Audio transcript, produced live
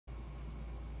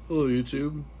Hello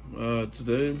YouTube.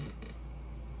 Today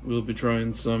we'll be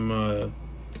trying some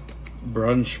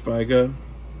Braunschweiger.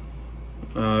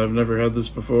 I've never had this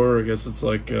before. I guess it's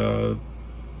like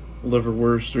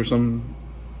liverwurst or some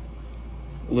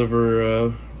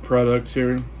liver product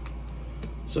here.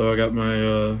 So I got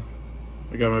my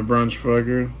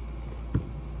Braunschweiger.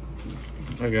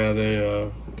 I got a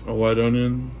white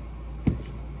onion.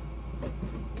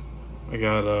 I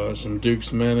got some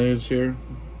Duke's mayonnaise here.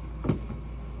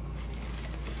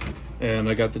 And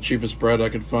I got the cheapest bread I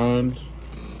could find.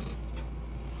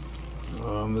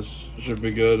 This should be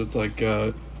good. It's like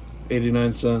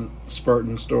 89-cent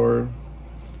Spartan store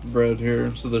bread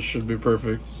here, so this should be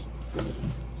perfect.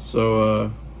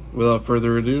 So without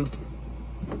further ado,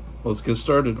 let's get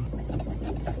started.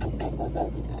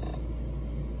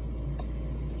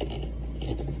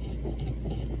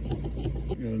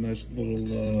 Got a nice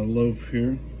little loaf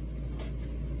here.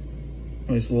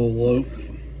 Nice little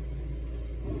loaf.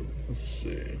 Let's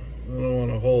see. I don't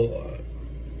want a whole lot.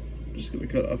 I'm just gonna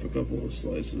cut off a couple of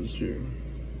slices here.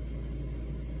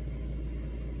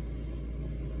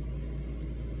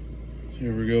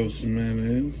 Here we go, some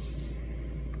mayonnaise.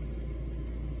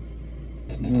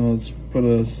 Now let's put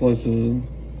a slice of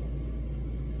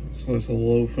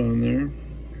loaf on there.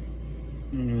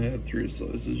 I'm gonna add 3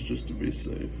 slices just to be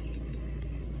safe.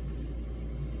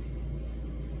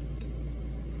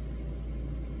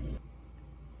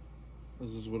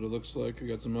 This is what it looks like. I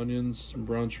got some onions, some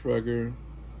Braunschweiger,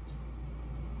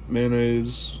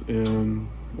 mayonnaise, and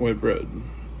white bread.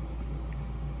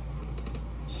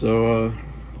 So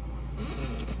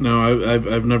no,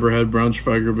 I've never had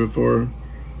Braunschweiger before,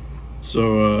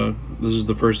 so this is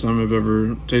the first time I've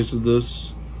ever tasted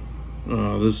this.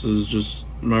 This is just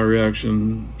my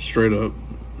reaction straight up.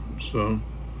 So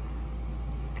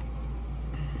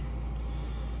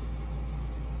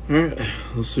all right,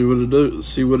 let's see what it do.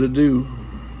 See what it do.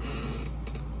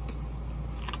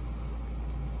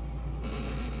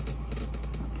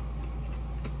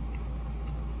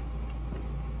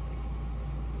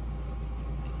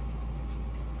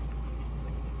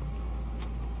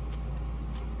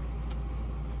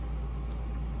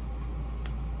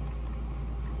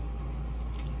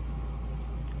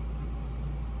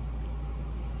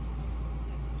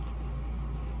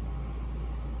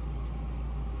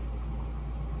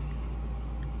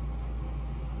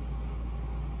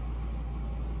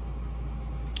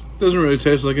 Doesn't really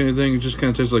taste like anything, it just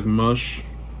kind of tastes like mush.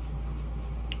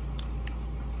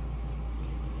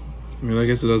 I mean, I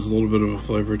guess it has a little bit of a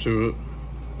flavor to it.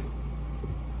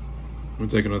 I'm gonna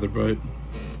take another bite.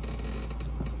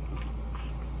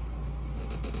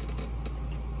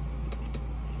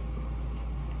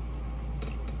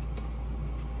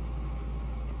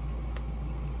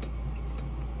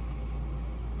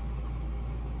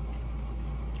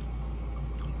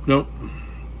 Nope.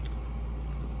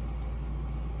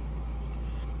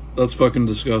 That's fucking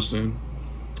disgusting.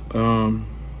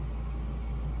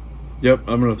 Yep,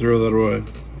 I'm gonna throw that away.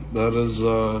 That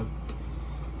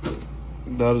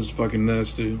is fucking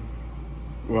nasty.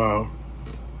 Wow.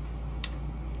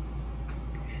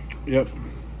 Yep.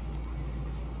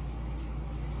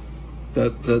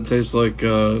 That tastes like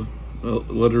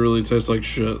literally tastes like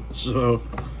shit. So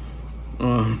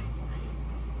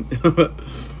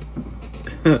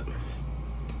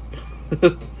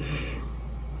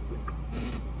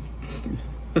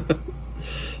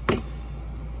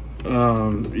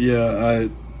yeah,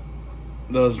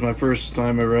 that was my first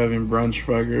time ever having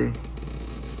Braunschweiger.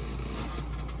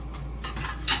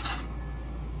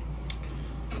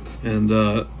 And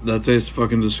that tastes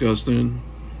fucking disgusting.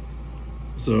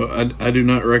 So I do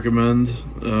not recommend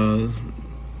the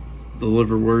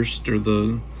liverwurst or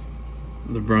the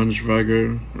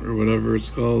Braunschweiger or whatever it's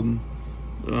called.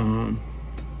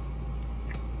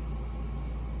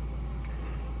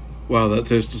 Wow, that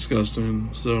tastes disgusting.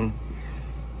 So,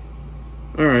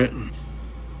 alright.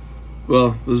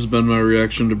 Well, this has been my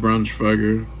reaction to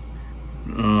Braunschweiger.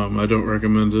 I don't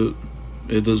recommend it.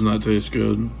 It does not taste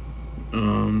good.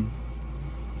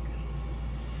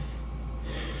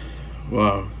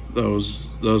 Wow, that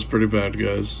was pretty bad,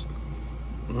 guys.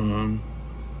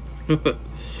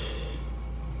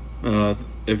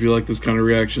 If you like this kind of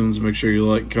reactions, make sure you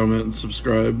like, comment, and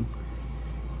subscribe.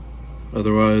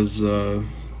 Otherwise,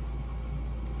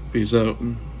 peace out.